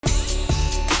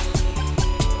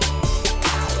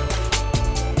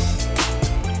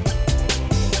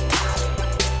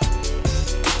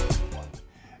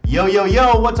Yo, yo,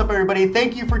 yo, what's up, everybody?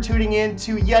 Thank you for tuning in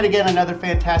to yet again another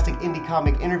fantastic indie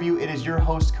comic interview. It is your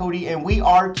host, Cody, and we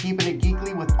are keeping it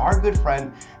geekly with our good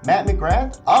friend, Matt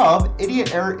McGrath of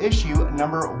Idiot Error issue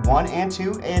number 1 and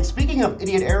 2. And speaking of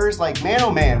idiot errors, like, man, oh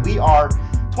man, we are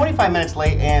 25 minutes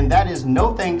late, and that is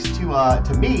no thanks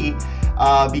to me.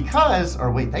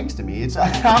 Thanks to me,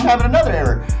 I'm having another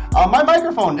error. My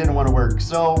microphone didn't want to work,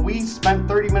 so we spent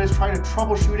 30 minutes trying to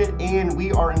troubleshoot it, and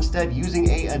we are instead using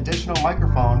an additional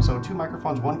microphone. So 2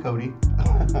 microphones, 1 Cody.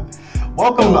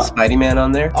 Welcome. Spidey-Man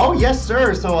on there? Oh, yes,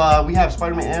 sir. So we have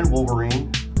Spider-Man and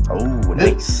Wolverine. Oh,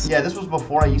 nice. This was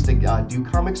before I used to do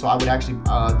comics, so I would actually,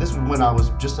 this was when I was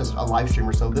just a live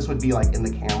streamer, so this would be like in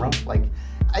the camera, like,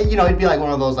 it'd be like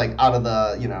one of those, like, out of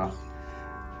the,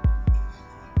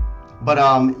 But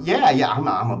I'm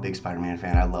a big Spider-Man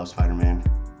fan. I love Spider-Man.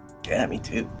 Yeah, me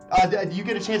too. Did you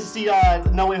get a chance to see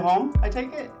No Way Home, I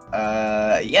take it?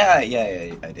 Yeah,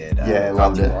 I did. I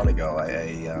loved it. Not too long ago.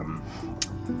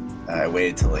 I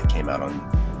waited till it came out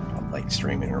on like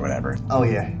streaming or whatever. Oh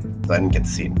yeah. So I didn't get to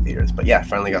see it in theaters, but yeah,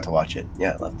 finally got to watch it.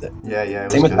 Yeah, I loved it. Yeah.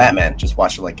 Same with Batman. Just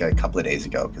watched it like a couple of days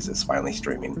ago because it's finally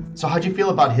streaming. So how'd you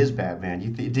feel about his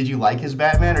Batman? Did you like his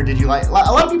Batman, or did you like? A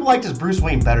lot of people liked his Bruce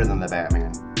Wayne better than the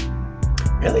Batman.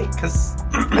 Really? Because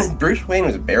Bruce Wayne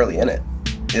was barely in it.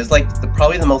 It was like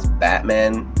probably the most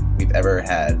Batman we've ever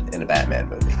had in a Batman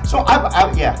movie. So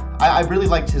I really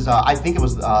liked his. I think it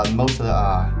was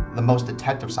the most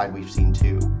detective side we've seen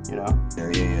too. Yeah.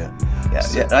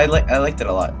 I liked it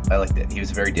a lot. I liked it. He was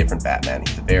a very different Batman.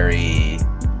 He's a very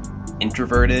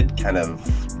introverted, kind of.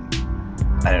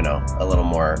 I don't know, a little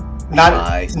more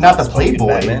shy. Not the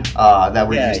playboy that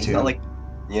we're used to. Not like,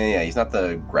 he's not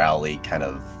the growly kind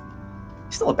of.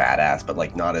 He's still a badass, but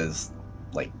like not as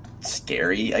like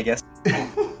scary, I guess.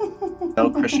 No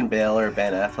Christian Bale or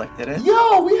Ben Affleck did it.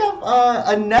 Yo, we have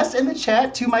a Ness in the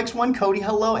chat, 2 mics, 1 Cody,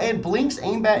 hello, and Blinks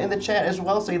Aimbat in the chat as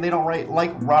well, saying they don't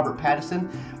like Robert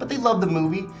Pattinson, but they love the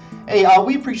movie. Hey,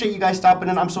 we appreciate you guys stopping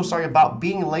in. I'm so sorry about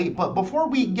being late, but before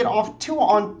we get off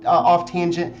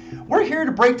tangent, we're here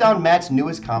to break down Matt's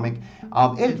newest comic.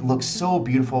 It looks so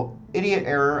beautiful. Idiot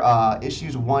Error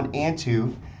issues 1 and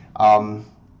 2.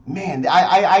 Man,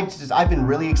 I've been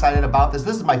really excited about this.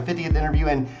 This is my 50th interview,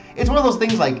 and it's one of those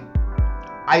things like,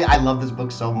 I love this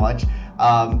book so much.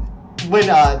 When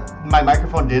my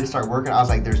microphone did start working, I was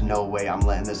like, there's no way I'm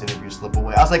letting this interview slip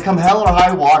away. I was like, come hell or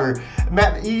high water.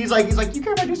 Matt, he's like, you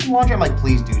care if I do some laundry? I'm like,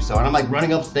 please do so. And I'm like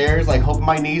running upstairs, like hoping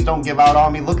my knees don't give out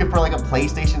on me, looking for like a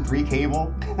PlayStation 3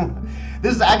 cable.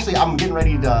 This is actually, I'm getting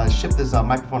ready to ship this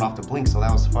microphone off to Blink, so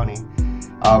that was funny.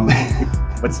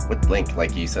 What's Blink?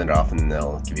 Like, you send it off and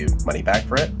they'll give you money back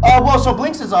for it? So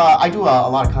Blinks is I do a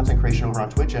lot of content creation over on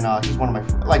Twitch, and he's one of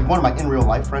my in real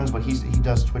life friends, but he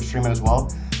does Twitch streaming as well.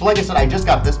 So like I said, I just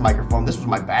got this microphone. This was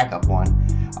my backup one,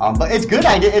 but it's good.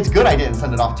 I didn't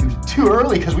send it off too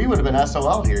early because we would have been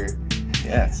SOL here.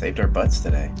 Yeah, it saved our butts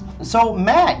today. So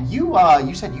Matt, you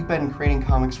said you've been creating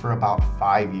comics for about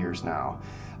 5 years now.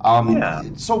 Yeah.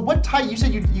 So what type, you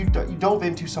said you dove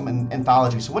into some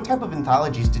anthologies. So what type of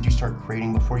anthologies did you start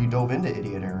creating before you dove into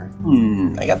Idiot Error?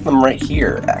 I got them right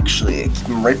here, actually. I keep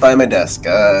them right by my desk.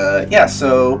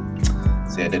 So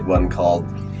I did one called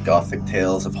Gothic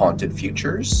Tales of Haunted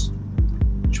Futures,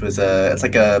 which was it's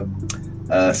like a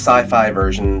sci-fi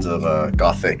versions of a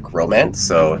gothic romance.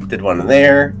 So did one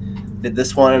there. Did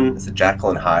this one. It's a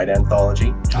Jekyll and Hyde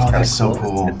anthology. Oh, that's so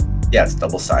cool. It's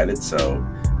double-sided, so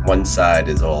one side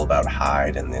is all about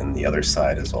Hyde, and then the other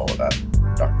side is all about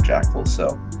Dr. Jekyll.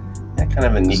 So, yeah, kind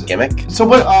of a neat gimmick. So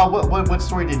what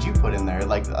story did you put in there?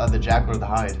 Like the Jekyll or the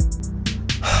Hyde?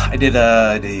 I did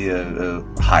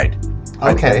Hyde.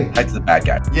 Okay. Hyde's the bad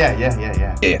guy. Yeah.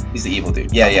 Yeah, he's the evil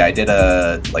dude. Yeah. I did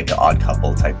like an odd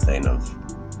couple type thing of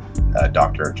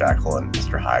Dr. Jekyll and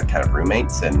Mr. Hyde, kind of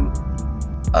roommates, and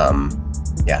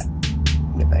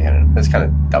it was kind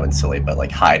of dumb and silly, but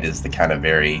like Hyde is the kind of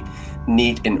very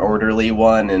neat and orderly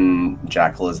one, and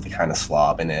Jekyll is the kind of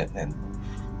slob in it, and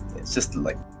it's just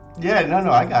like... Yeah,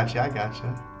 no, I gotcha.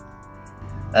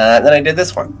 Then I did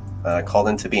this one, called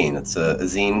Into Being. It's a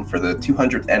zine for the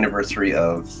 200th anniversary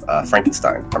of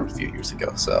Frankenstein from a few years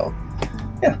ago, so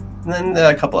yeah. And then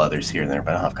a couple others here and there,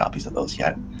 but I don't have copies of those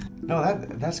yet. No,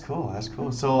 that's cool.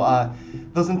 So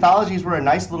those anthologies were a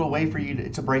nice little way for you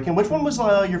to break in. Which one was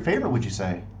your favorite, would you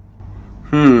say?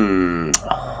 I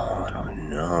don't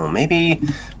know.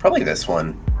 Probably this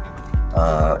one.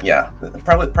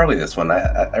 Probably this one.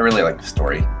 I really like the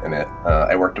story in it.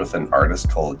 I worked with an artist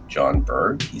called John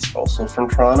Berg. He's also from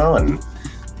Toronto, and you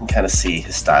can kind of see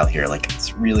his style here. Like,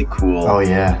 it's really cool. Oh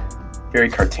yeah. Very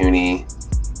cartoony.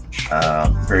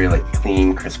 Very like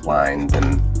clean, crisp lines,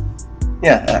 and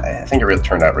Yeah, I think it really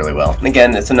turned out really well. And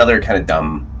again, it's another kind of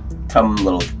dumb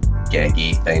little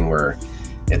gaggy thing where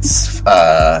it's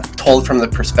told from the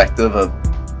perspective of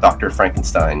Dr.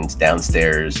 Frankenstein's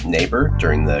downstairs neighbor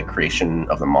during the creation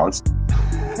of the monster.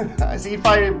 I see you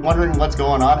probably wondering what's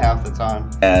going on half the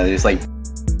time. There's like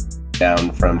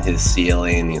down from his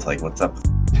ceiling. He's like, "What's up?"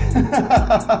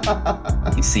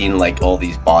 He's seen like all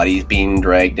these bodies being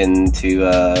dragged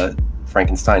into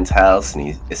Frankenstein's house, and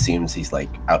he assumes he's like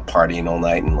out partying all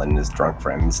night and letting his drunk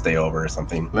friends stay over or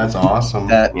something. That's awesome.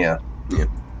 Yeah,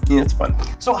 it's fun.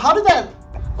 So how did that?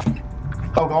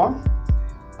 Oh, go on.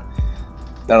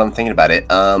 Now that I'm thinking about it,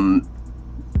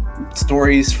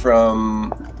 stories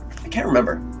from I can't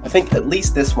remember. I think at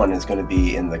least this one is going to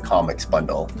be in the comics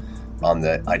bundle on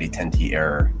the ID10T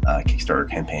Error Kickstarter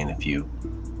campaign if you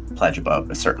pledge above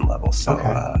a certain level. So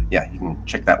okay. Yeah, you can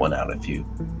check that one out if you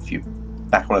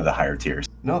back one of the higher tiers.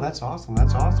 No, that's awesome.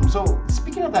 That's awesome. So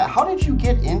speaking of that, how did you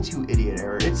get into Idiot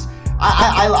Error?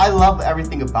 I love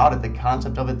everything about it, the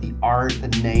concept of it, the art, the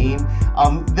name.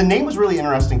 The name was really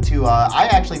interesting too. I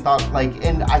actually thought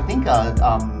and I think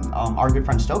our good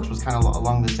friend Stokes was kind of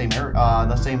along the same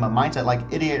mindset. Like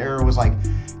Idiot Error was like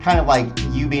kind of like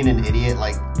you being an idiot,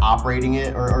 like operating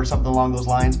it or something along those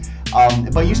lines.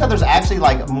 But you said there's actually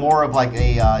like more of like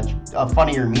a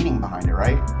funnier meaning behind it,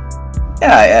 right?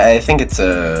 Yeah, I think it's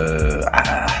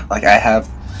like I have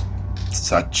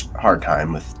such a hard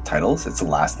time with titles. It's the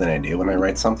last thing I do when I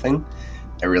write something.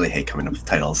 I really hate coming up with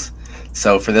titles.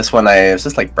 So for this one, I was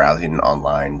just like browsing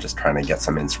online, just trying to get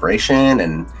some inspiration,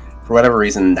 and for whatever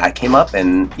reason that came up.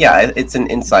 And yeah, it's an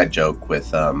inside joke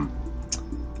with I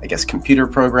guess computer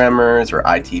programmers or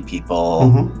IT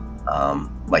people.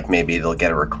 Mm-hmm. Like maybe they'll get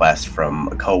a request from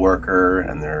a coworker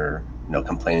and they're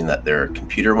complaining that their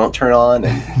computer won't turn on,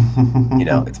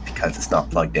 and it's because it's not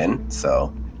plugged in.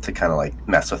 So to kind of like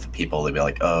mess with the people, they'd be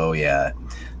like, "Oh yeah,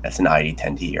 that's an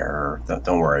ID10T error.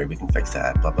 Don't worry, we can fix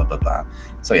that." Blah blah blah blah.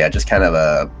 So yeah, just kind of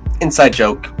a inside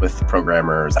joke with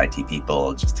programmers, IT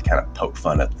people, just to kind of poke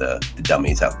fun at the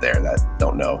dummies out there that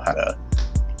don't know how to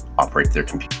operate their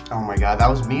computer. Oh my god, that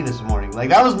was me this morning.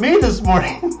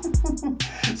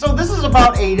 So this is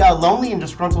about a lonely and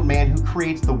disgruntled man who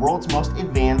creates the world's most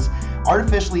advanced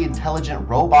artificially intelligent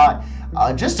robot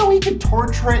just so he could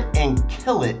torture it and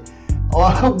kill it.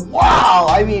 Wow!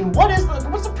 I mean, what's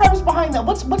the premise behind that?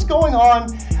 What's going on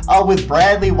with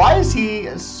Bradley? Why is he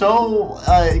so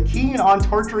keen on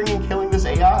torturing and killing this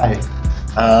AI?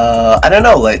 I don't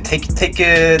know. Like,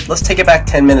 let's take it back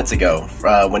 10 minutes ago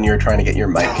when you were trying to get your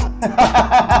mic.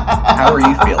 How were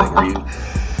you feeling? Were you?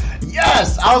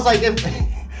 Yes, I was like, if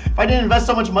I didn't invest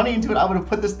so much money into it, I would have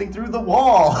put this thing through the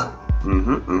wall.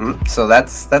 Mm-hmm, mm-hmm. So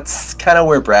that's kind of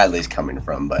where Bradley's coming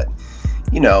from, but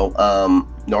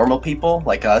normal people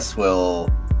like us will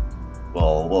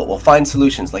find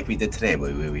solutions like we did today.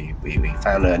 We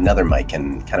found another mic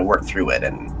and kind of worked through it,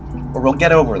 or we'll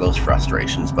get over those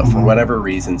frustrations. But for whatever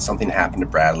reason, something happened to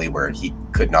Bradley where he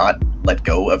could not let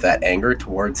go of that anger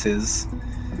towards his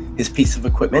piece of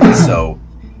equipment. So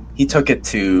he took it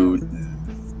to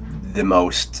the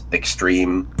most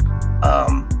extreme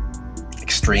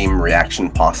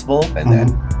reaction possible, and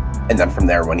then from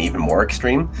there went even more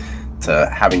extreme to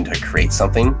having to create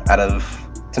something out of,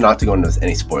 to not to go into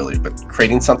any spoilers, but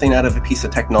creating something out of a piece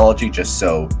of technology just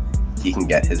so he can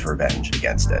get his revenge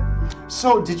against it.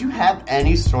 So did you have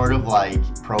any sort of like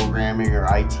programming or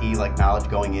IT like knowledge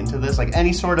going into this? Like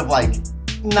any sort of like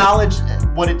knowledge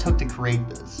what it took to create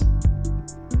this?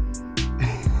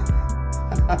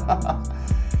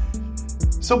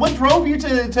 So what drove you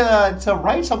to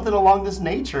write something along this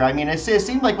nature? I mean, it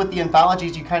seemed like with the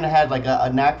anthologies you kind of had like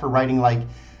a knack for writing like,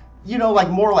 like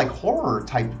more like horror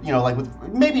type, like with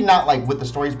maybe not like with the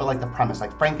stories, but like the premise,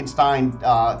 like Frankenstein,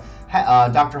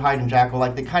 Dr. Hyde and Jekyll,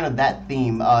 like the kind of that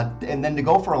theme, and then to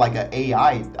go for like a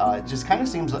AI, just kind of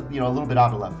seems a little bit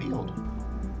out of left field.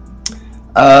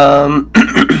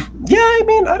 Yeah, I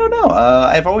mean, I don't know.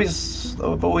 I've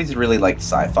always really liked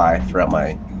sci-fi throughout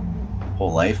my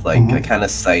whole life. Like I kind of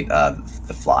cite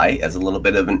The Fly as a little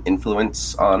bit of an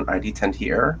influence on ID10T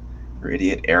Error or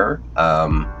Idiot Error.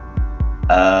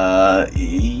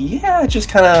 Yeah, just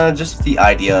the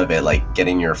idea of it, like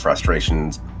getting your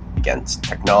frustrations against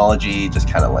technology, just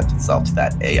kind of lent itself to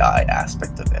that AI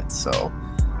aspect of it. So,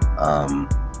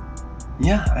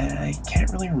 yeah, I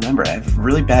can't really remember. I have a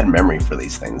really bad memory for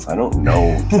these things. I don't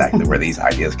know exactly where these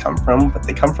ideas come from, but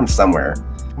they come from somewhere.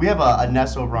 We have a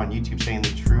Ness over on YouTube saying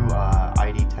the true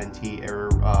ID10T error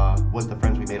was the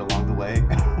friends we made along the way.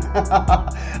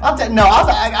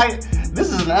 This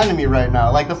is an enemy right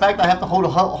now. Like the fact that I have to hold a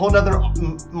whole other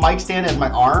mic stand as my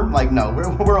arm. Like, no,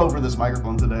 we're over this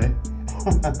microphone today.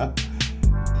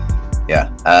 Yeah.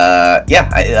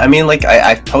 I mean, like,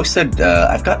 I've posted,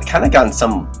 I've gotten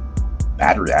some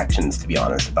bad reactions, to be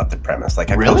honest, about the premise.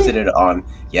 Like, I posted it on,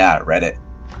 Reddit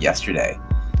yesterday,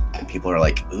 and people are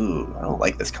like, ooh, I don't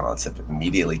like this concept. It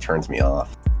immediately turns me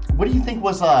off. What do you think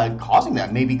was causing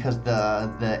that? Maybe because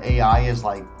the AI is,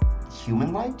 like,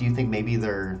 human-like? Do you think maybe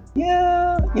they're...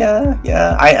 Yeah.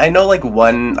 I know, like,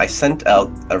 I sent out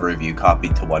a review copy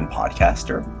to one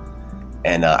podcaster,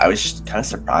 and I was just kind of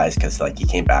surprised because, like, he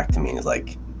came back to me and was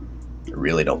like, I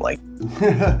really don't like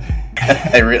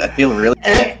I feel really...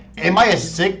 Am I a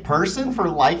sick person for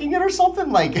liking it or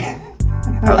something? Like...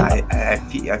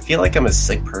 I feel like I'm a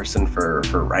sick person for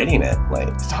writing it.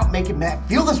 Like, stop making Matt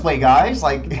feel this way, guys.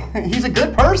 Like, he's a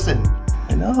good person.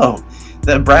 I know.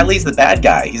 Bradley's the bad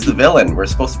guy. He's the villain. We're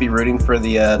supposed to be rooting for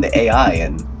the AI,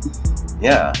 and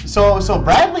yeah. So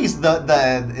Bradley's the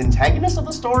antagonist of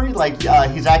the story. Like,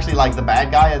 he's actually like the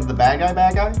bad guy.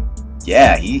 Bad guy.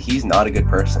 Yeah, he's not a good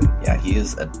person. Yeah, he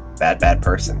is a bad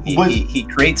person. He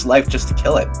creates life just to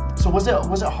kill it. So was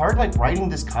it hard, like, writing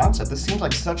this concept? This seems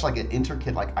like such like an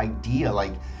intricate, like, idea,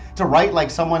 like, to write like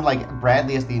someone like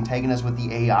Bradley as the antagonist with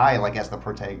the AI like as the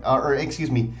protagonist,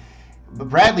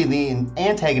 Bradley the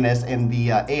antagonist and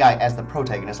the AI as the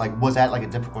protagonist. Like, was that like a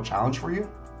difficult challenge for you?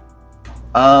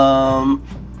 No,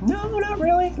 not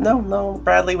really. No.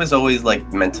 Bradley was always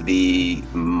like meant to be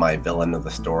my villain of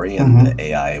the story, and the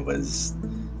AI was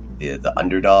the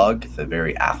underdog, the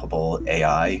very affable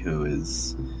AI who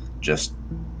is just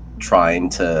trying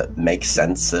to make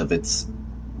sense of its,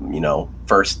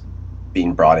 first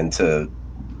being brought into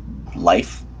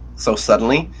life so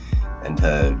suddenly, and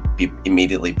to be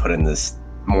immediately put in this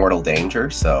mortal danger.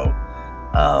 So,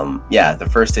 the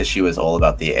first issue is all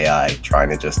about the AI trying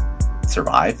to just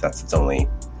survive. That's its only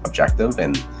objective.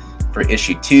 And for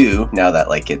issue 2, now that,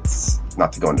 like, it's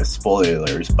not to go into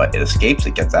spoilers, but it escapes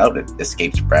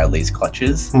Bradley's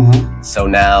clutches. So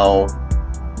now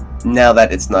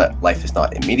that life is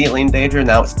not immediately in danger,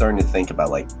 now it's starting to think about,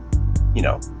 like,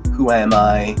 who am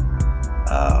I?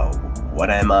 What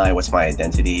am I? What's my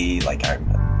identity? Like,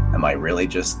 am I really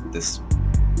just this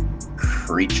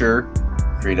creature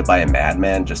created by a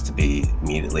madman just to be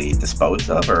immediately disposed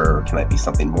of, or can I be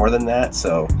something more than that?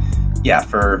 So, yeah,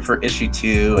 for issue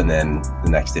 2 and then the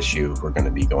next issue, we're going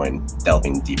to be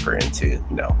delving deeper into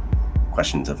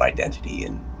questions of identity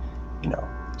and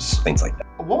things like that.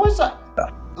 What was that?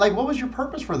 Like, what was your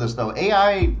purpose for this, though?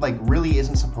 AI, like, really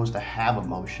isn't supposed to have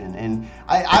emotion. And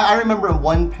I remember in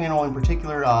one panel in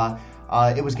particular,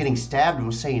 it was getting stabbed and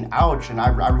was saying ouch, and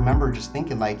I remember just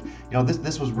thinking, like,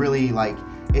 this was really, like,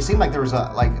 it seemed like there was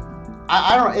a, like,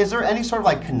 I don't know, is there any sort of,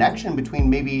 like, connection between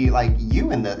maybe, like,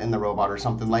 you and the robot or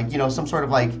something, like, some sort of,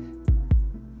 like,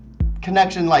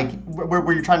 connection, like,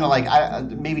 where you're trying to, like,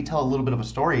 maybe tell a little bit of a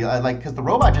story, like, because the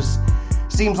robot just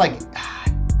seems like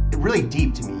really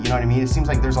deep to me, you know what I mean? It seems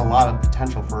like there's a lot of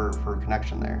potential for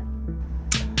connection there.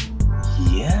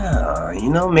 Yeah,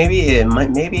 maybe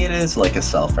it is like a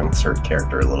self-insert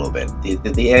character a little bit.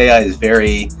 The AI is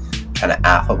very kind of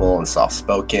affable and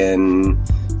soft-spoken,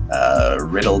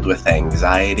 riddled with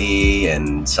anxiety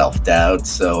and self-doubt.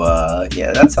 So,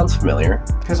 that sounds familiar.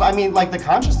 Because, I mean, like, the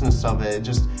consciousness of it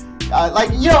just... and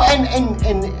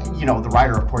the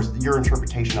writer, of course, your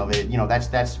interpretation of it,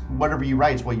 that's whatever you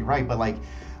write is what you write, but, like,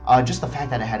 just the fact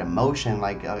that it had emotion,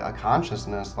 like a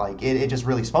consciousness, like it just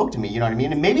really spoke to me, you know what I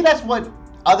mean? And maybe that's what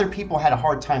other people had a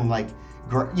hard time, like,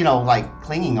 like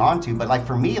clinging on to, but, like,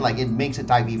 for me, like, it makes it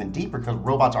dive even deeper because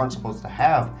robots aren't supposed to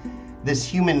have this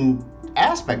human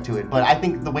aspect to it. But I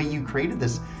think the way you created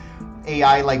this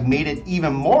AI, like, made it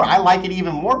even more, I like it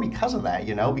even more because of that,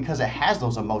 because it has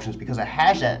those emotions, because it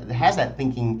has that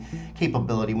thinking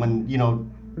capability when,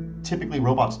 typically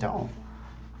robots don't.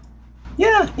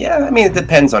 Yeah. I mean, it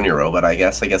depends on your robot, I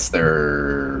guess. I guess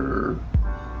they're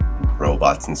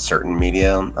robots in certain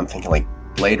media. I'm thinking like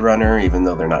Blade Runner, even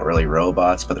though they're not really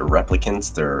robots, but they're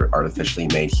replicants. They're artificially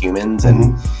made humans,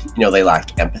 and they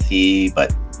lack empathy,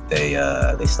 but they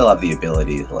still have the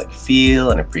ability to, like,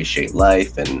 feel and appreciate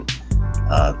life and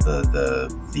the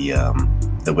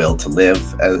will to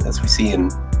live, as we see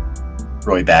in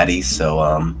Roy Batty. So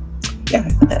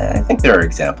I think there are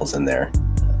examples in there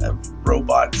of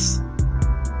robots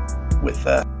with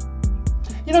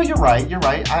you're right.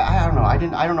 I don't know. I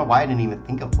don't know why I didn't even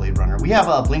think of Blade Runner. We have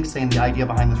Blink saying the idea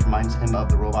behind this reminds him of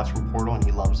the robots from Portal, and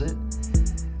he loves it.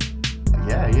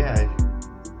 Yeah.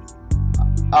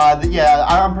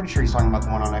 I'm pretty sure he's talking about the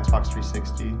one on Xbox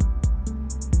 360.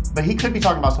 But he could be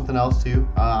talking about something else too.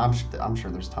 I'm sure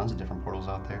there's tons of different Portals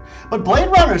out there. But Blade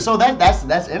Runner, so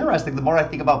that's interesting. The more I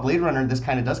think about Blade Runner, this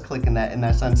kind of does click in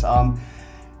that sense.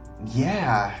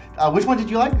 Yeah. Which one did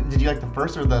you like? Did you like the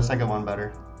first or the second one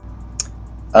better?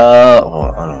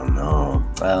 Well, I don't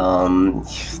know.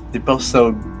 They're both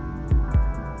so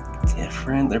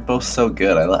different. They're both so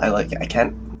good. I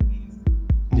can't.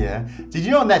 Yeah. Did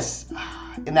you know in that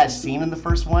scene in the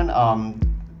first one,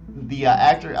 the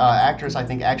actress I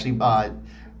think actually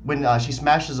when she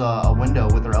smashes a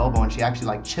window with her elbow and she actually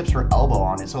like chips her elbow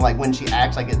on it. So like when she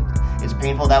acts like it's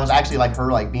painful, that was actually like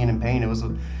her like being in pain.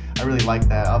 I really like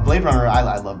that. Blade Runner.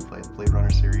 I love the Blade Runner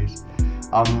series.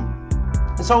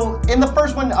 So in the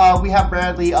first one, we have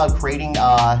Bradley creating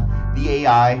the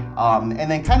AI,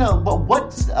 and then kind of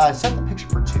what set the picture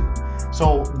for 2.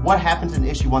 So what happens in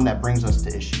issue 1 that brings us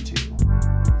to issue 2?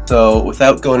 So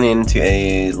without going into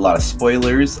a lot of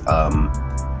spoilers,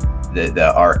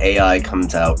 our AI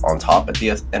comes out on top at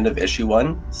the end of issue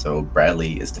 1. So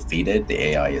Bradley is defeated, the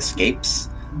AI escapes,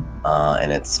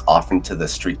 and it's off into the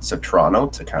streets of Toronto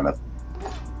to kind of,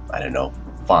 I don't know,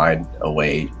 find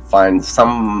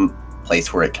some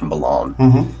place where it can belong.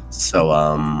 Mm-hmm. So,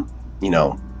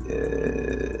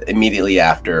 immediately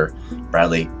after,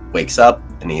 Bradley wakes up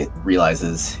and he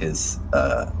realizes his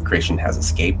creation has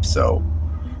escaped. So,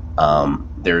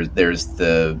 there's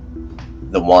the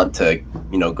want to,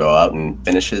 go out and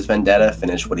finish his vendetta,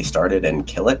 finish what he started and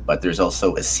kill it. But there's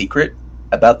also a secret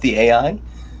about the AI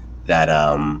that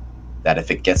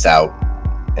if it gets out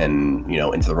and,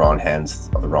 into the wrong hands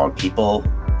of the wrong people,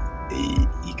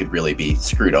 he could really be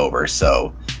screwed over.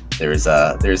 So there's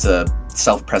a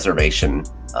self-preservation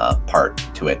part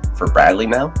to it for Bradley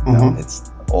now. Mm-hmm.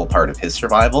 It's all part of his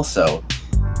survival. So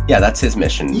yeah, that's his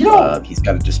mission. He's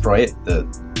got to destroy it to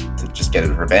just get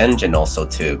his revenge and also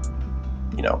to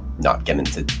not get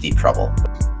into deep trouble.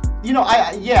 I'm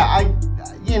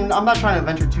not trying to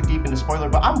venture too deep into spoiler,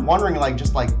 but I'm wondering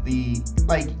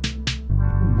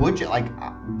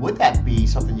would that be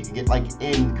something you could get like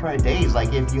in current days?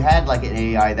 Like if you had like an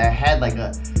AI that had like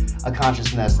a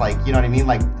consciousness, like, you know what I mean?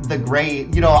 Like the gray,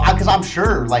 because I'm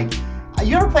sure like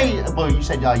you ever play, well, you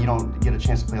said you don't get a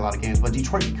chance to play a lot of games, but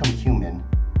Detroit Become Human.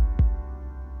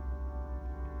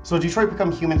 So Detroit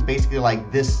Become Human's basically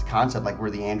like this concept, like where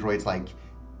the androids like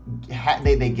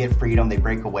they get freedom, they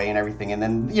break away and everything, and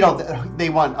then they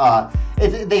want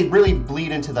they really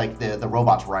bleed into like the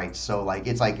robots' rights. So like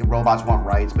it's like robots want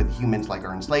rights, but humans like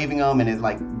are enslaving them, and it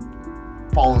like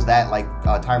follows that like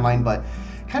timeline. But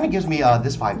kind of gives me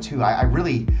this vibe too.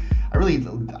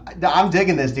 I'm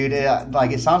digging this, dude.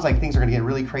 Like it sounds like things are gonna get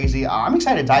really crazy. I'm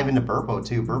excited to dive into Burpo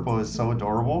too. Burpo is so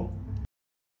adorable.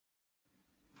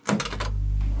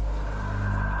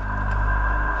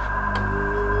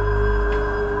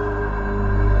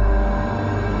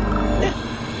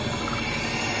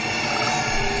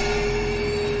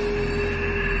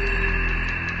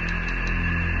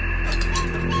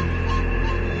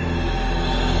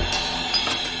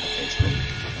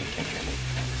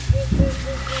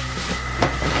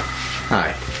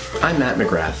 Hi, I'm Matt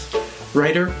McGrath,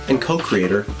 writer and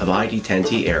co-creator of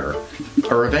ID10T Error,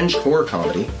 a revenge horror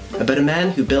comedy about a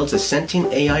man who builds a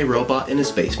sentient AI robot in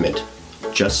his basement,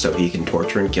 just so he can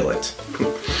torture and kill it.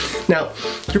 Now,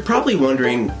 you're probably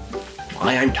wondering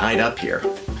why I'm tied up here.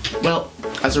 Well,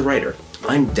 as a writer,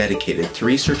 I'm dedicated to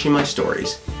researching my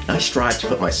stories, and I strive to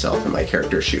put myself in my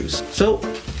character's shoes. So,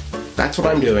 that's what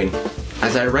I'm doing,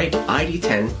 as I write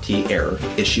ID10T Error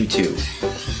Issue 2.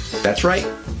 That's right,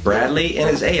 Bradley and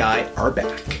his AI are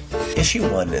back. Issue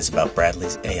 1 is about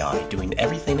Bradley's AI doing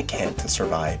everything it can to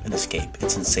survive and escape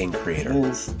its insane creator,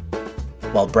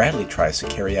 while Bradley tries to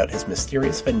carry out his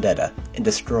mysterious vendetta and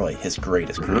destroy his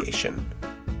greatest creation.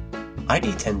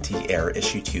 ID10T Error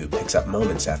Issue 2 picks up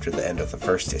moments after the end of the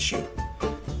first issue.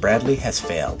 Bradley has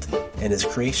failed, and his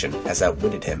creation has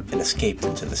outwitted him and escaped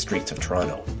into the streets of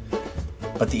Toronto.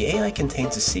 But the AI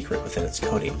contains a secret within its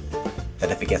coding that,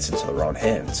 if it gets into the wrong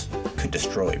hands, could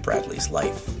destroy Bradley's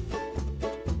life.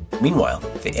 Meanwhile,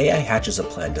 the AI hatches a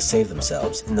plan to save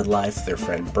themselves and the lives of their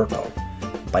friend Burpo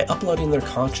by uploading their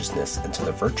consciousness into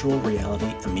the virtual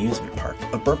reality amusement park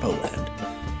of Burpo Land,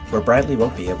 where Bradley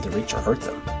won't be able to reach or hurt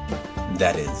them.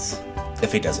 That is,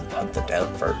 if he doesn't hunt them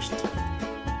down first.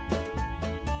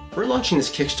 We're launching this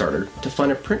Kickstarter to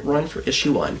fund a print run for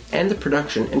Issue 1 and the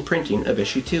production and printing of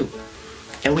Issue 2.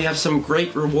 And we have some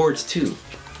great rewards too.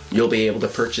 You'll be able to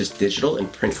purchase digital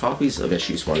and print copies of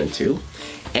Issues 1 and 2,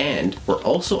 and we're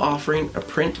also offering a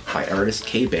print by artist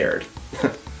Kay Baird.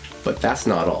 But that's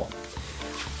not all.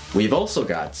 We've also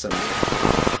got some...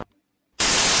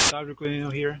 Cedric Leno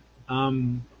here.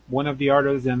 One of the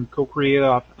artists and co-creator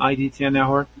of ID10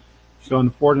 Error. So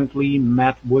unfortunately,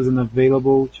 Matt wasn't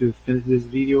available to finish this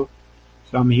video.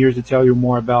 So I'm here to tell you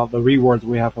more about the rewards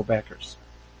we have for backers.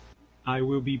 I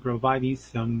will be providing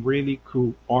some really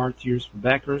cool art tiers for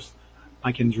backers.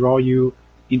 I can draw you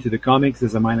into the comics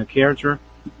as a minor character.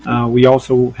 We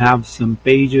also have some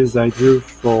pages I drew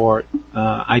for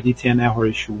ID10 Error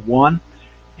issue 1.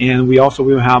 And we also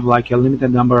will have like a limited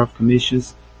number of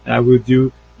commissions that I will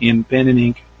do in pen and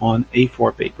ink on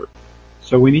A4 paper.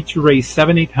 So we need to raise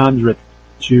 7,800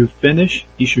 to finish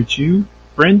issue 2,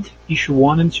 print issue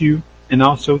 1 and 2, and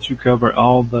also to cover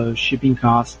all the shipping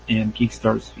costs and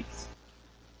Kickstarter fees.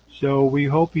 So we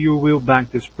hope you will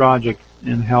back this project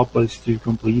and help us to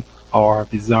complete our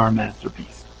bizarre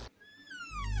masterpiece.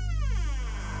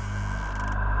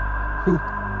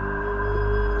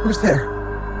 Who's there?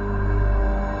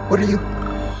 What are you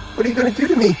gonna do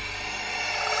to me?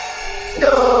 No!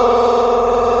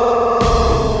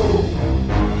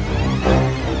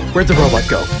 Where'd the robot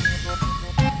go?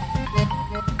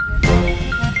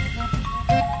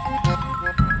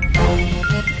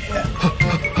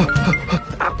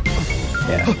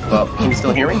 Yeah. Well, can you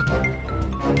still hear me?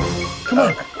 Come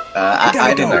on.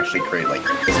 I didn't actually create like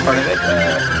this part of it.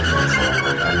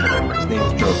 His name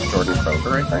is Jordan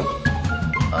Kroger, I think.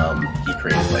 He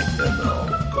created like the little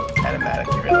animatic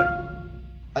trailer.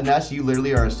 Ines, you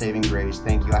literally are a saving grace.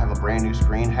 Thank you. I have a brand new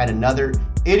screen. Had another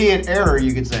idiot error,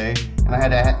 you could say, and I had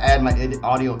to add my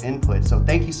audio input. So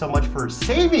thank you so much for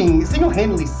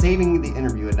single-handedly saving the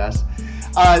interview, Ines.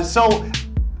 So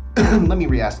let me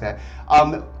re-ask that.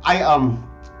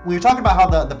 We were talking about how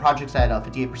the project's at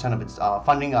 58% of its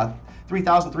funding,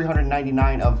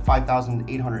 3,399 of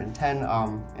 5,810,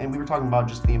 and we were talking about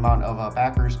just the amount of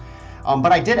backers.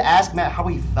 But I did ask Matt how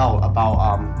he felt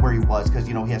about where he was, because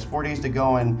he has 4 days to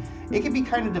go, and it can be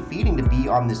kind of defeating to be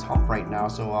on this hump right now.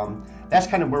 So that's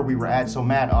kind of where we were at. So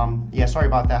Matt, yeah, sorry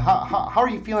about that. How are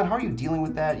you feeling? How are you dealing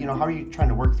with that? How are you trying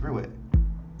to work through it?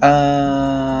 I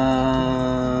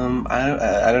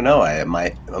don't know.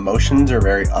 My emotions are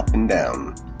very up and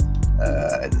down.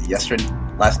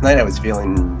 Last night I was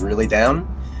feeling really down.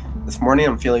 This morning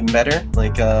I'm feeling better.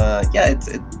 Like, it's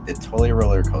totally a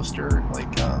roller coaster.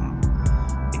 Like,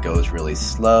 it goes really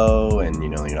slow, and you're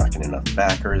not getting enough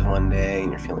backers one day,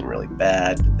 and you're feeling really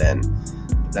bad. But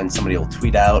then somebody will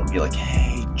tweet out and be like,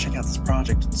 "Hey, check out this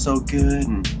project. It's so good."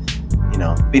 And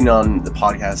being on the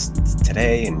podcast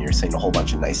today, and you're saying a whole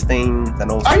bunch of nice things.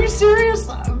 Are you serious,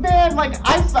 man? Like,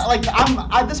 I felt like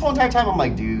this whole entire time I'm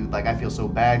like, dude, like I feel so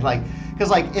bad, like, because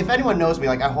like if anyone knows me,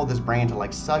 like I hold this brand to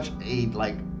like such a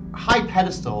like high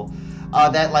pedestal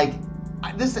that like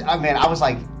I was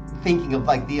like thinking of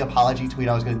like the apology tweet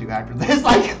I was going to do after this,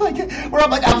 like where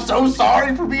I'm like, I'm so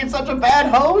sorry for being such a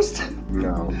bad host.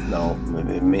 No,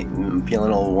 I'm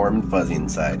feeling all warm and fuzzy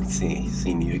inside.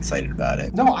 Seeing you excited about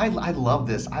it. No, I love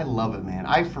this. I love it, man.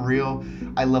 I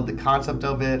love the concept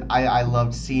of it. I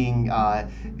loved seeing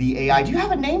the AI. Do you have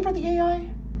a name for the AI?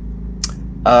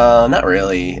 Not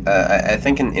really. I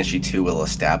think in issue 2 we'll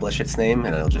establish its name,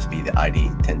 and it'll just be the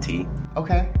ID10T.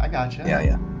 Okay, I gotcha.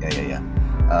 Yeah.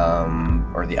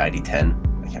 Or the ID10.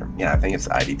 I think it's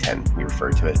ID10. We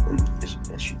refer to it in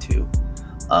issue 2.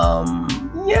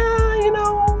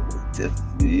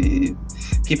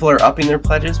 People are upping their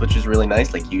pledges, which is really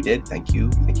nice, like you did. Thank you.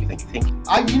 There's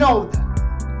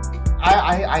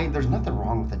nothing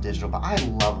wrong with the digital, but I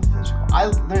love the physical.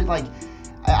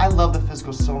 I love the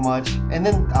physical so much, and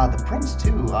then the prints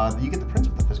too. You get the prints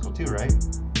with the physical too, right?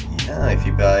 Yeah, if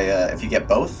you get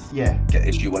both, get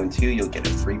issue 1 and 2, you'll get a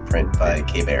free print by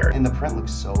K-Bear. And the print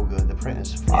looks so good. The print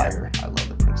is fire. Yeah. I love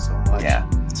the print so much. Yeah,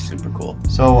 it's super cool.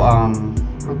 So,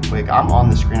 real quick, I'm on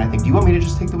the screen, I think. Do you want me to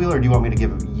just take the wheel, or do you want me to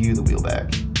give you the wheel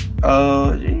back?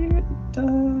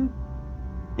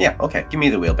 Yeah, okay. Give me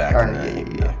the wheel back. All right,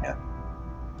 yeah.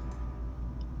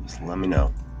 Just let me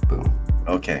know. Boom.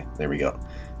 Okay, there we go.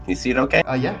 Can you see it okay?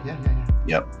 Yeah.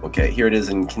 Yep. Okay, here it is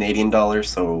in Canadian dollars,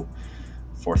 so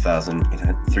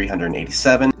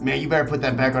 4,387. Man, you better put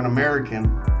that back on American.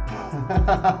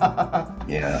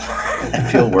 Yeah. I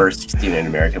feel worse being an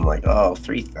American. I'm like,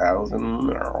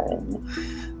 3,000.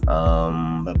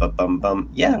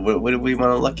 Yeah, what do we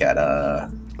want to look at?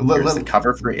 Here's the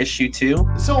cover for issue 2.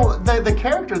 So the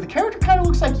character kind of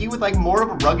looks like you with like more of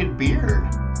a rugged beard.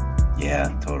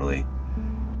 Yeah, totally.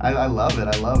 I love it.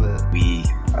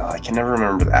 I can never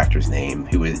remember the actor's name.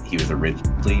 He was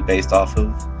originally based off of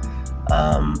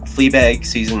Fleabag,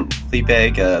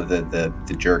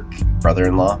 the jerk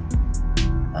brother-in-law.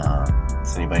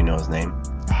 Does anybody know his name?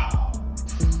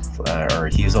 Or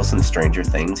he was also in Stranger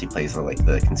Things. He plays like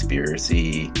the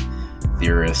conspiracy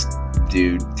theorist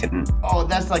dude. Oh,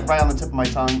 that's like right on the tip of my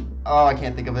tongue. Oh, I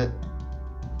can't think of it.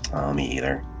 Oh, me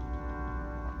either.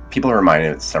 People have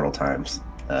reminded it several times.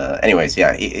 Anyways,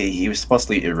 yeah, he was supposed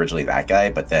to be originally that guy,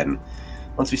 but then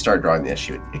once we started drawing the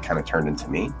issue, it kind of turned into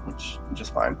me, which is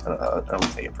fine. I don't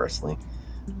take it personally.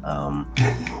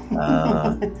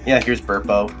 Here's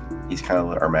Burpo. He's kind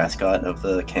of our mascot of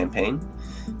the campaign.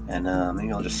 And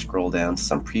maybe I'll just scroll down to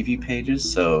some preview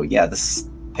pages. So yeah, this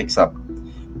picks up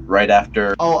right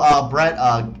after. Brett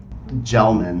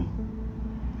Gelman.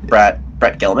 Brett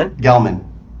Gelman. Gelman.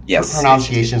 Yes.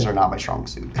 Pronunciations are not my strong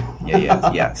suit.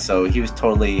 Yeah. So he was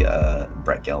totally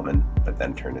Brett Gelman, but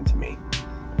then turned into me.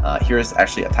 Here's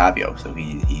actually Ottavio. So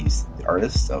he's the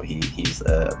artist. So he's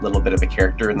a little bit of a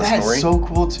character in the story. That's so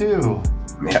cool too.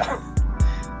 Yeah.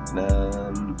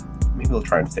 And, maybe they'll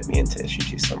try and fit me into issue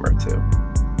 2 somewhere too,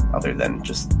 other than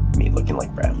just me looking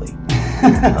like Bradley.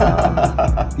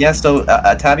 So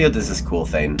Ottavio does this cool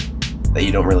thing that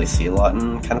you don't really see a lot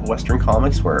in kind of Western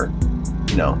comics, where,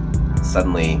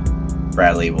 suddenly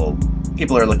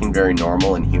people are looking very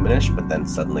normal and humanish, but then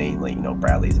suddenly,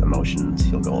 Bradley's emotions,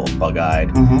 he'll go all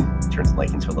bug-eyed, turns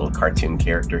into a little cartoon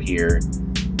character here.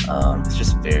 It's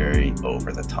just very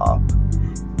over the top.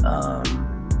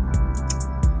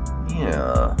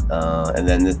 And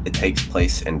then it takes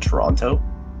place in Toronto.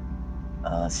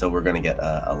 So we're going to get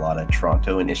a lot of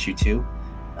Toronto in issue 2.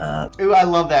 Ooh, I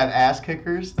love that. Ass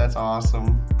kickers. That's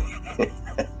awesome.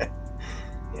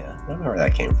 Yeah, I don't know where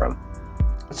that came from.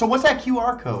 So what's that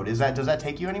QR code? Does that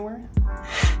take you anywhere?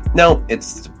 No,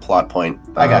 it's a plot point.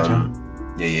 I gotcha.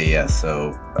 Yeah.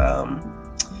 So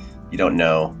you don't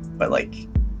know, but like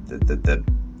the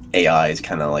AI's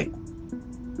kind of like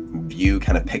view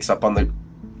kind of picks up on the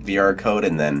VR code,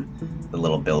 and then the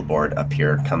little billboard up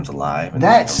here comes alive. And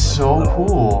that's so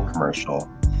cool. Commercial.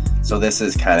 So this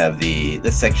is kind of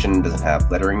this section doesn't have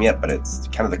lettering yet, but it's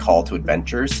kind of the call to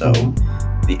adventure. So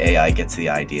the AI gets the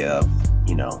idea of,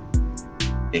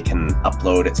 it can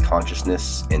upload its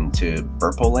consciousness into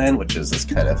Burpo Land, which is this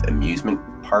kind of amusement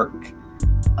park,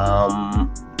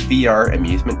 VR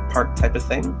amusement park type of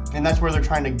thing. And that's where they're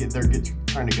trying to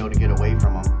go to get away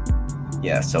from them.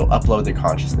 Yeah, so upload their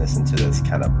consciousness into this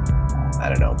kind of,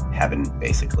 heaven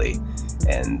basically,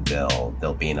 and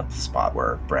they'll be in a spot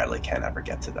where Bradley can't ever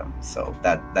get to them. So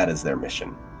that is their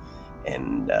mission,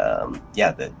 and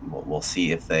we'll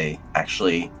see if they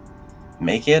actually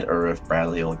make it, or if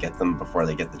Bradley will get them before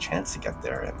they get the chance to get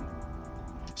there. And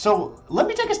so let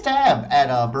me take a stab at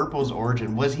Burpo's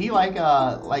origin. Was he like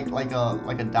a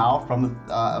doll from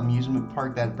the amusement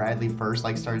park that Bradley first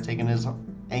started taking his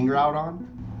anger out on?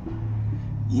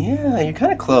 Yeah, you're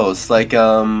kind of close.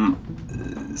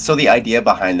 So the idea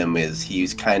behind them is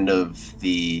he's kind of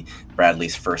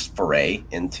Bradley's first foray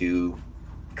into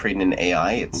creating an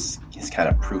AI. It's his kind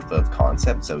of proof of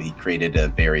concept. So he created a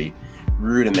very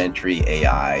rudimentary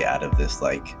AI out of this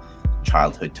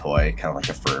childhood toy, kind of like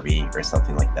a Furby or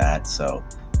something like that. So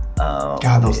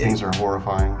God, those things are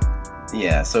horrifying.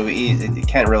 Yeah, so it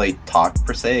can't really talk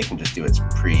per se. It can just do its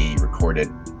pre-recorded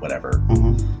whatever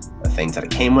things that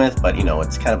it came with, but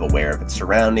it's kind of aware of its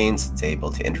surroundings. It's able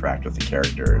to interact with the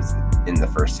characters. In the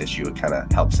first issue, it kind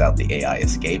of helps out the AI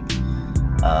escape.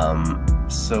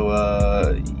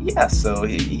 So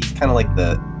he's kind of like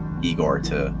the Igor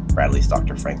to Bradley's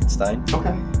Dr. Frankenstein.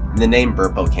 Okay. The name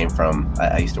Burpo came from,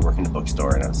 I used to work in a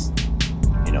bookstore, and I was,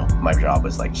 my job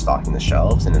was stocking the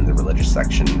shelves, and in the religious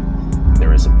section, there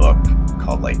was a book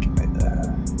called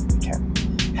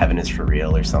Heaven is for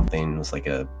Real or something. It was like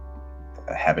a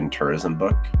heaven tourism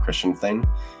book, Christian thing,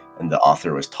 and the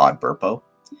author was Todd Burpo,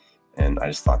 and I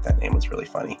just thought that name was really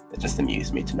funny. It just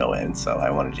amused me to no end, so I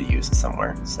wanted to use it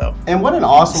somewhere. So, and what an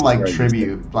awesome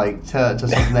tribute to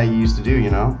something that you used to do,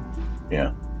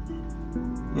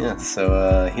 Yeah,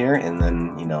 so here, and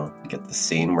then, get the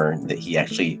scene where he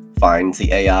actually finds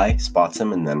the AI, spots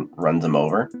him, and then runs him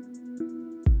over.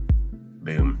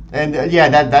 Boom. And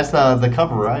that's the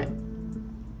cover, right?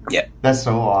 Yeah. That's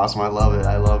so awesome. I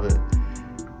love it.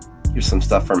 Here's some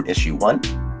stuff from issue 1.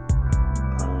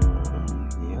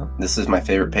 This is my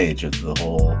favorite page of the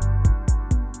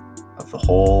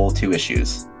whole 2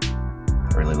 issues.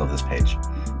 I really love this page.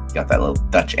 You got that little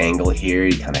Dutch angle here.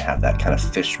 You kind of have that kind of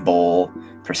fishbowl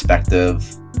perspective.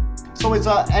 So is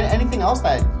anything else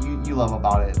that you love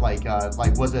about it?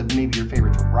 Was it maybe your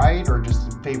favorite to write, or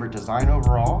just favorite design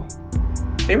overall?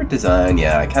 Favorite design,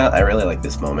 yeah. I really like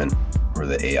this moment where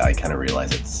the AI kind of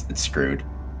realizes it's screwed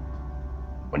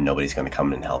when nobody's going to come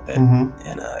in and help it, and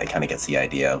it kind of gets the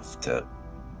idea of to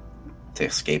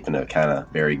escape in a kind of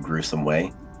very gruesome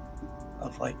way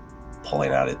of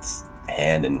pulling out its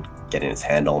hand and getting its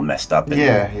hand all messed up,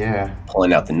 and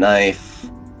pulling out the knife,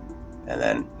 and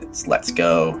then it's let's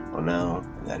go. Oh no!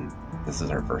 And then this is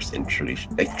our first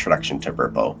introduction to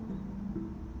Burpo.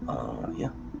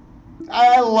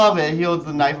 I love it. He holds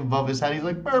the knife above his head. He's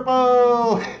like,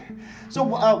 Burpo! So,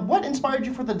 what inspired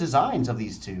you for the designs of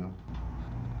these two?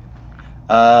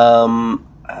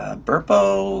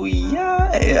 Burpo,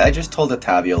 yeah. I just told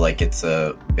Ottavio, like, it's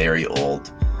a very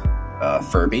old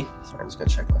Furby. Sorry, I'm just gonna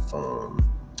check my phone.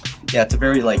 Yeah, it's a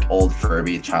very, like, old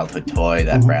Furby childhood toy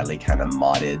that Bradley kind of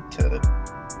modded to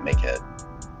make it,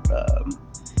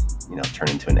 turn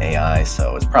into an AI.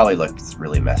 So it's probably looks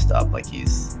really messed up. Like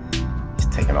he's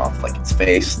taken off like its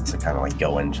face to kind of like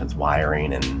go into its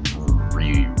wiring and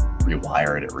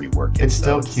rewire it, rework it. It's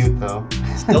still cute though.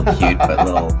 Still cute, but a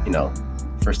little,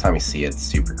 first time you see it, it's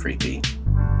super creepy.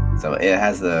 So it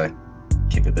has the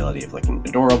capability of looking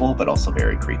adorable, but also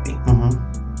very creepy.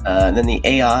 And then the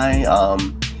AI,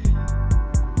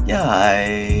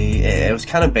 it was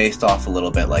kind of based off a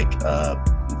little bit like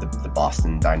the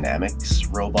Boston Dynamics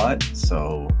robot.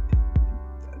 So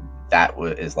that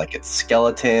is like its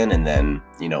skeleton, and then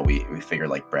we figured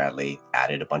like Bradley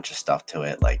added a bunch of stuff to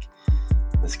it, like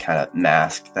this kind of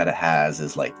mask that it has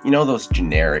is like those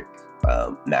generic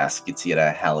masks you'd see at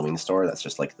a Halloween store. That's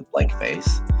just like the blank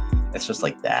face. It's just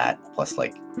like that, plus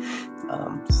like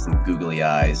some googly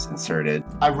eyes inserted.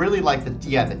 I really like the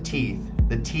teeth.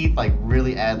 The teeth like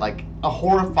really add like a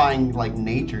horrifying like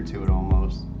nature to it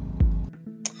almost.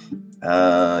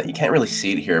 You can't really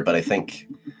see it here, but I think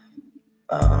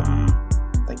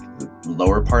like the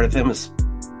lower part of him is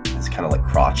kind of like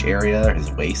crotch area.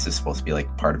 His waist is supposed to be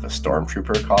like part of a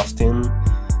stormtrooper costume.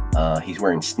 He's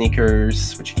wearing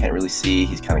sneakers, which you can't really see.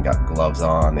 He's kind of got gloves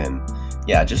on, and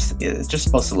yeah, it's just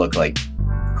supposed to look like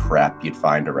crap you'd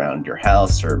find around your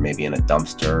house, or maybe in a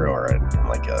dumpster, or in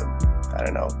like a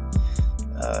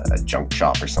junk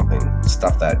shop or something.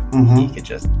 Stuff that he could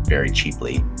just very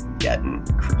cheaply get and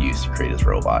use to create his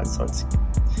robot. So it's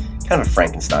kind of a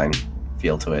Frankenstein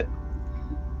feel to it.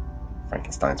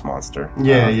 Frankenstein's monster.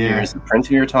 Here's the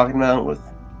printer you're talking about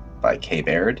by Kay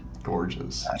Baird.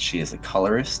 Gorgeous. She is a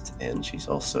colorist, and she's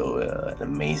also an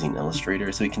amazing illustrator,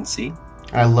 as we can see.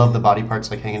 I love the body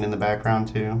parts like hanging in the background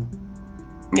too.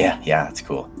 Yeah, it's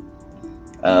cool.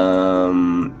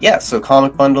 So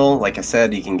comic bundle, like I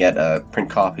said, you can get print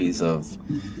copies of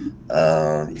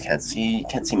you can't see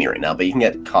me right now, but you can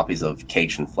get copies of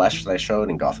Caged in Flesh that I showed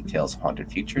and Gothic Tales of Haunted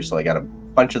Future. So I got a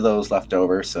bunch of those left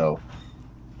over, so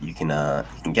you can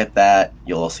get that.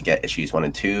 You'll also get issues 1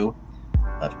 and 2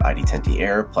 of ID10T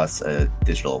Air, plus a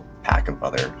digital pack of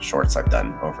other shorts I've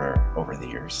done over the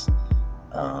years.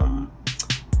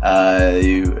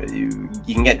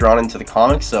 You can get drawn into the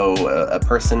comics. So a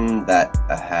person that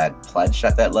had pledged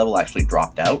at that level actually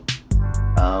dropped out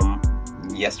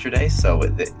yesterday. So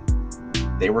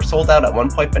they were sold out at one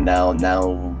point, but now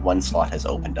one slot has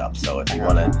opened up. So if you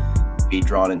want to be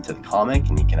drawn into the comic,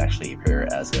 and you can actually appear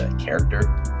as a character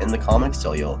in the comic,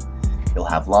 so you'll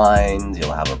have lines,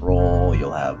 you'll have a role,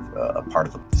 you'll have a part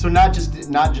of the... So not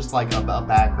just like a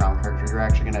background character, you're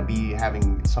actually going to be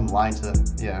having some lines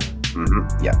yeah.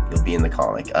 Yeah, you'll be in the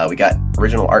comic. We got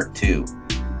original art too.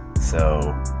 So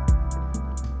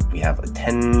we have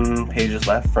 10 pages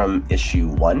left from issue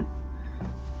 1.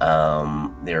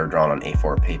 They're drawn on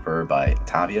A4 paper by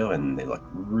Ottavio, and they look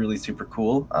really super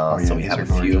cool. So we have a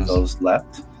few of those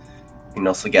left. You can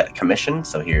also get a commission.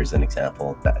 So here's an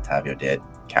example that Ottavio did.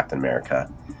 Captain America.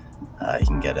 You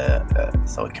can get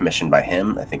a commission by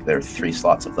him. I think there are 3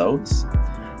 slots of those.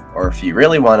 Or if you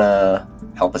really want to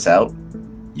help us out,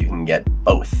 you can get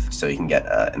both. So you can get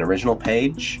an original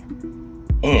page,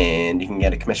 and you can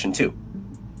get a commission too.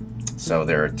 So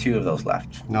there are 2 of those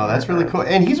left. No, that's really cool.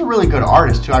 And he's a really good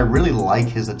artist too. I really like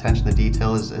his attention to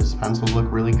detail. His pencils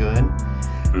look really good.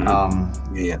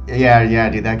 Yeah,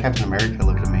 dude, that Captain America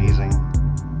looked amazing.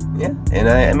 Yeah, and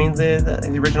I mean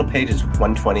the original page is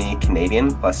 $120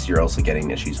 Canadian, plus you're also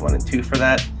getting issues 1 and 2 for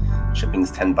that.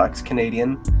 Shipping's $10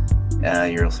 Canadian.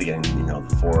 You're also getting the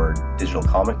 4 digital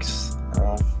comics.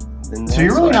 So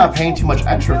you're really not paying too much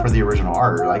extra for the original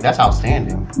art. Like, that's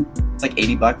outstanding. It's like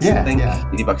 $80, I think. Yeah.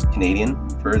 $80 Canadian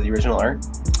for the original art.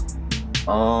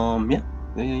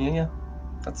 Yeah.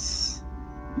 That's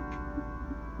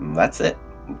it.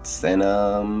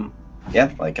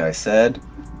 Like I said,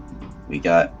 we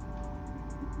got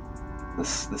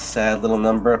this sad little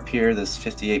number up here. This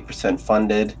 58%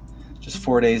 funded. Just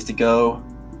 4 days to go.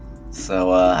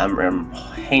 So I'm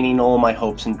hanging all my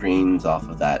hopes and dreams off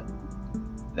of that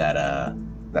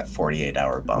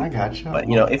 48-hour bump. I gotcha. But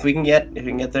if we can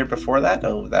get there before that,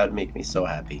 that would make me so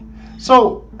happy.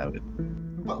 So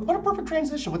what a perfect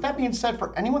transition. With that being said,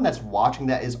 for anyone that's watching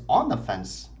that is on the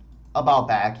fence about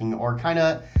backing, or kind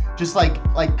of just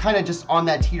just on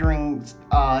that teetering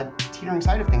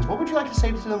side of things, what would you like to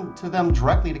say to them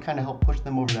directly to kind of help push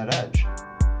them over that edge?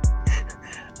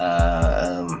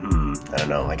 I don't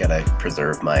know. I gotta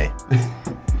preserve my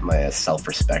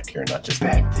self-respect here, not just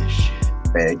Back this shit.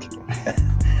 big.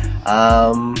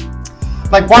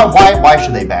 Like, why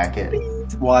should they back it?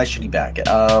 Why should he back it?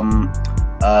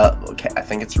 Okay, I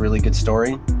think it's a really good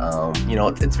story.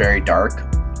 It's very dark,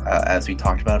 as we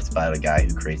talked about. It's about a guy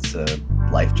who creates a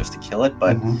life just to kill it,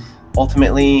 but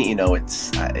ultimately,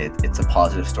 it's a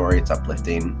positive story. It's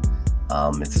uplifting.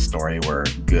 It's a story where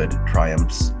good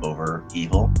triumphs over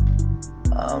evil.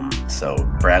 So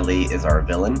Bradley is our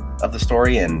villain of the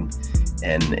story, and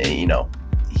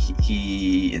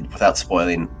he without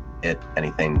spoiling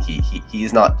anything, he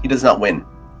does not win.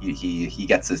 He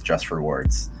gets his just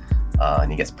rewards,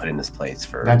 and he gets put in this place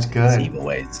for That's good. his evil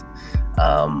ways.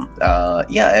 I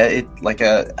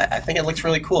think it looks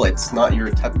really cool. It's not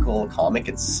your typical comic.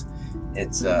 It's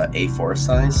A4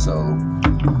 size. So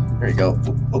here you go.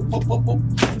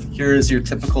 Here's your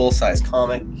typical size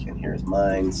comic, and here's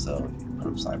mine. So you put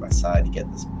them side by side, you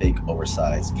get this big,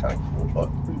 oversized, kind of cool book.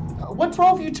 What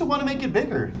drove you to want to make it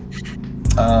bigger?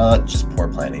 Just poor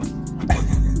planning.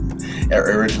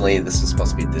 Originally, this was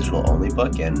supposed to be a digital-only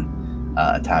book, and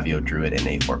Tavio drew it in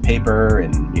A4 paper,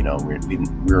 and we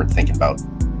weren't thinking about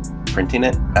printing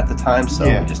it at the time, so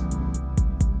Yeah. we just.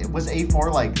 It was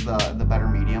A4 like the better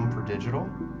medium for digital?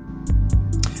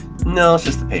 No, it's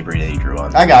just the paper that he drew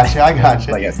on. I got you. Like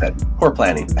I said, poor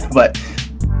planning, but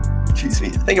excuse me,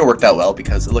 I think it worked out well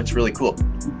because it looks really cool.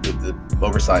 The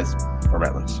oversized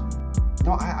format looks.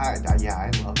 No, I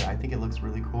love it. I think it looks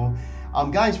really cool.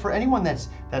 Guys, for anyone that's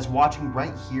watching,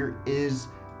 right here is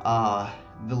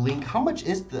the link. How much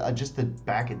is just to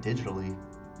back it digitally?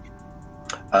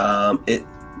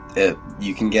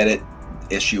 You can get it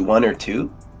issue 1 or 2,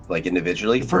 like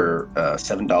individually, for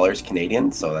 $7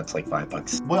 Canadian. So that's like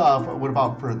 $5. What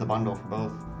about for the bundle for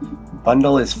both?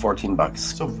 Bundle is $14.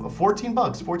 So $14.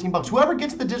 $14. Whoever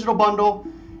gets the digital bundle,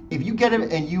 if you get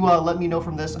it and you let me know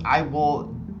from this, I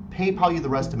will PayPal you the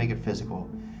rest to make it physical.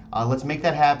 Let's make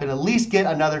that happen. At least get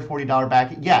another $40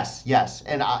 back. Yes.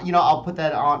 And I'll put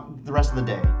that on the rest of the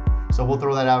day. So we'll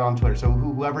throw that out on Twitter. So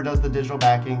whoever does the digital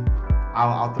backing,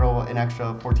 I'll throw an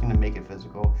extra 14 to make it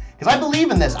physical. Because I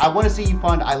believe in this. I want to see you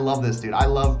fund. I love this, dude.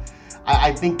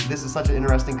 I think this is such an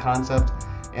interesting concept.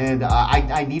 And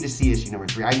I need to see issue number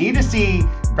 3. I need to see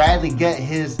Bradley get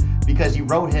his, because you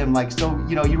wrote him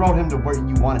you wrote him to where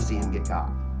you want to see him get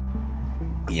got.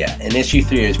 Yeah, and issue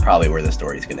 3 is probably where the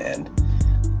story's going to end.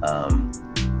 And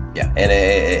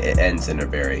it ends in a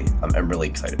very. I'm really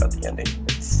excited about the ending.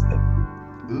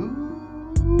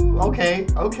 Ooh, okay.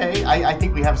 I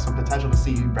think we have some potential to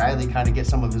see Bradley kind of get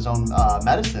some of his own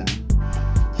medicine.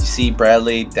 You see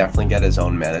Bradley definitely get his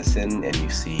own medicine, and you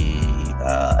see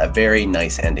a very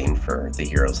nice ending for the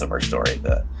heroes of our story,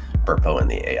 the Burpo and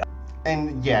the AI.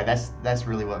 And yeah, that's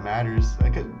really what matters.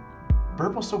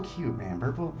 Burpo's so cute, man.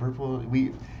 Burpo,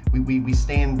 we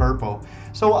stand Burpo.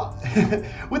 So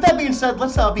with that being said,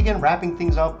 let's begin wrapping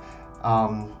things up.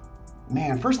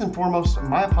 Man, first and foremost,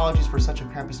 my apologies for such a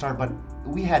crappy start, but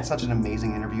we had such an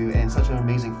amazing interview and such an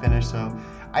amazing finish. So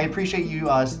I appreciate you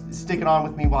sticking on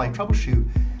with me while I troubleshoot.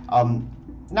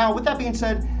 Now, with that being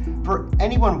said, for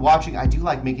anyone watching, I do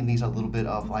like making these a little bit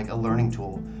of like a learning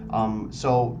tool.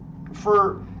 So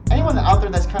for anyone out there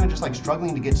that's kind of just like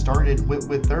struggling to get started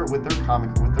with their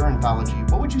comic or with their anthology,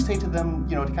 what would you say to them,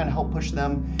 to kind of help push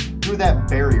them through that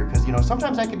barrier? Because,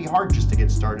 sometimes that can be hard just to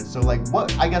get started. So like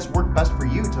what, I guess, worked best for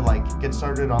you to like get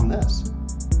started on this?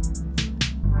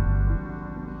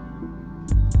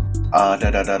 I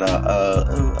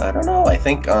don't know. I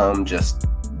think just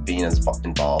being as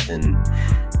involved in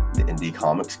the indie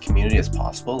comics community as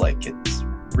possible. Like, it's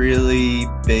really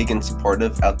big and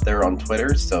supportive out there on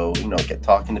Twitter. So, get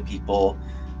talking to people,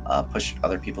 push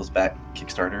other people's back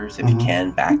Kickstarters. If you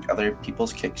can, back other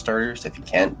people's Kickstarters. If you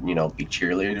can't, be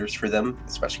cheerleaders for them,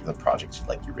 especially the projects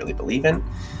like you really believe in.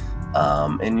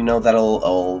 And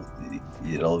it'll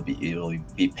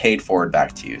be paid forward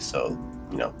back to you. So,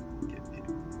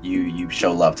 you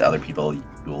show love to other people, you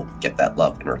will get that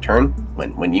love in return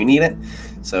when you need it.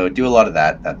 So do a lot of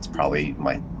that. That's probably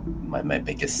my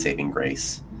biggest saving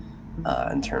grace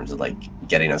in terms of like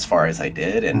getting as far as I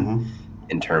did, and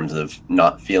in terms of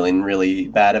not feeling really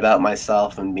bad about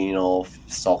myself and being all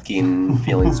sulky and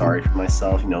feeling sorry for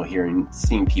myself.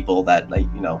 Seeing people that I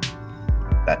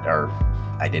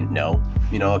didn't know,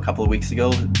 a couple of weeks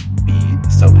ago, be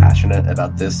so passionate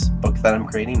about this book that I'm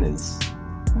creating is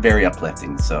very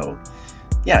uplifting. So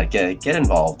yeah, get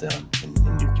involved in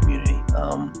your community.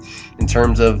 In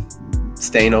terms of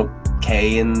staying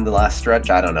okay in the last stretch,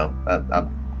 I don't know.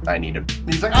 I need to.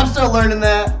 He's like, I'm still learning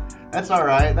that. That's all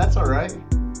right.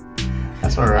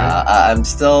 That's all right. I'm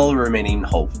still remaining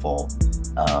hopeful.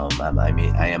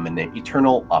 I am an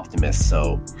eternal optimist,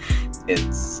 so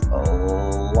it's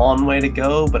a long way to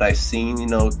go, but I've seen,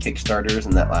 Kickstarters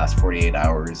in that last 48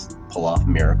 hours pull off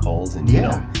miracles and,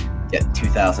 get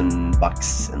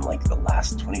 $2,000 in like the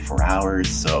last 24 hours.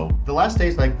 So the last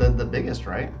day's like the biggest,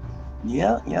 right?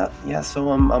 Yeah. So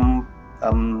I'm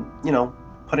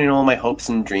putting all my hopes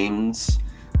and dreams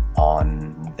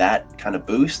on that kind of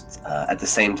boost. At the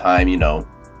same time,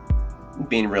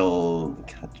 being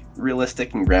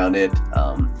realistic and grounded.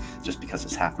 Just because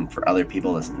it's happened for other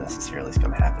people isn't necessarily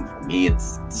going to happen for me.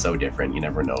 It's so different. You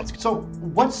never know. So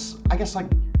what's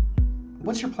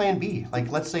your plan B? Like,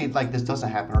 let's say like this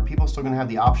doesn't happen. Are people still going to have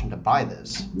the option to buy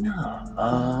this? No.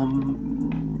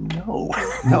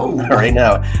 No. Not right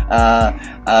now.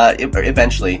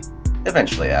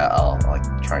 Eventually, I'll like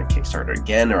try and Kickstarter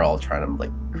again, or I'll try to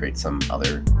like create some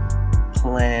other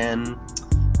plan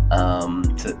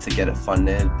to get it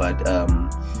funded. But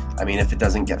if it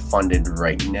doesn't get funded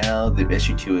right now, the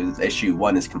issue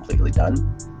 1 is completely done.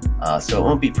 So it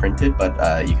won't be printed,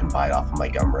 but you can buy it off of my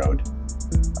Gumroad.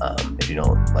 If you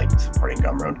don't like supporting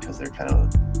Gumroad because they're kind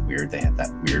of weird. They had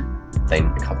that weird thing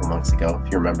a couple months ago,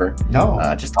 if you remember. No.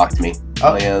 Just talk to me.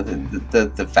 Oh yeah,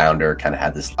 the founder kind of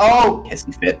had this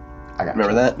hissy fit. I got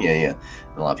Remember that? Yeah.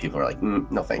 And a lot of people are like,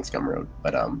 no thanks, Gumroad.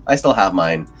 But I still have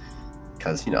mine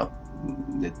because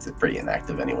it's pretty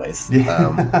inactive anyways.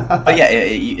 But yeah,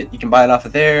 you can buy it off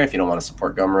of there. If you don't want to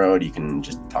support Gumroad, you can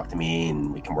just talk to me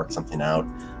and we can work something out.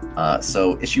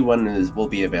 So issue 1 will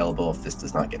be available if this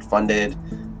does not get funded,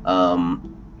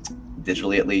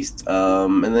 digitally at least.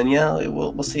 And then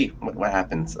we'll see what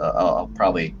happens. I'll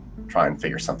probably try and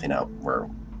figure something out where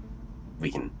we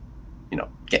can,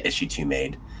 get issue 2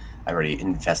 made. I already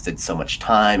invested so much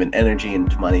time and energy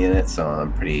and money in it, so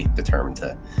I'm pretty determined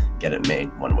to get it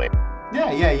made one way. Yeah.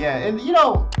 And,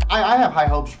 I have high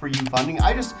hopes for you funding.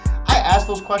 I ask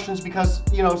those questions because,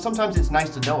 sometimes it's nice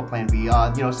to know a plan B.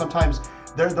 Sometimes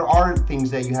there are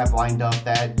things that you have lined up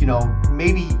that,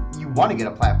 maybe you want to get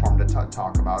a platform to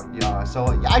talk about.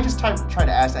 So I just try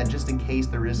to ask that just in case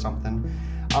there is something.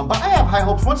 But I have high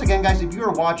hopes. Once again, guys, if you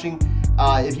are watching,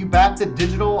 if you back the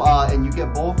digital and you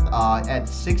get both at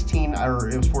 16, or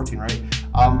it was 14, right?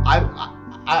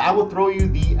 I will throw you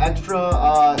the extra,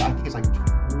 I think it's like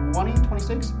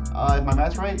 26, if my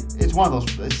math's right. It's one of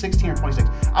those, 16 or 26.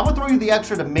 I will throw you the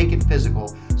extra to make it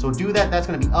physical. So do that. That's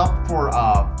going to be up for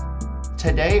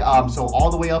today. So all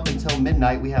the way up until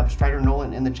midnight, we have Strider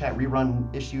Nolan in the chat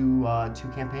rerun issue 2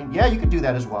 campaign. Yeah, you could do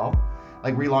that as well.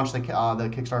 Like relaunch the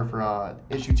Kickstarter for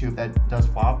issue 2 if that does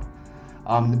flop.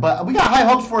 But we got high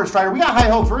hopes for it, Strider. We got high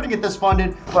hopes. We're going to get this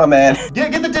funded. Come on, man.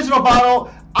 Get the digital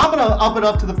bottle. I'm going to up it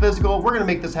up to the physical. We're going to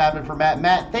make this happen for Matt.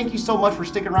 Matt, thank you so much for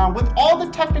sticking around. With all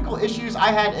the technical issues,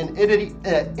 I had an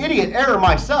idiot error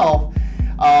myself.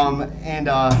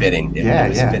 Fitting. It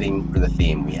was yeah. fitting for the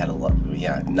theme. We had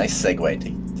nice segue to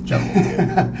jump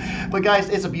into. But guys,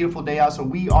 it's a beautiful day out, so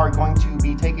we are going to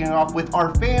be taking it off with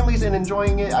our families and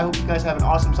enjoying it. I hope you guys have an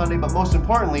awesome Sunday, but most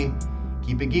importantly,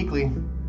 keep it geekly.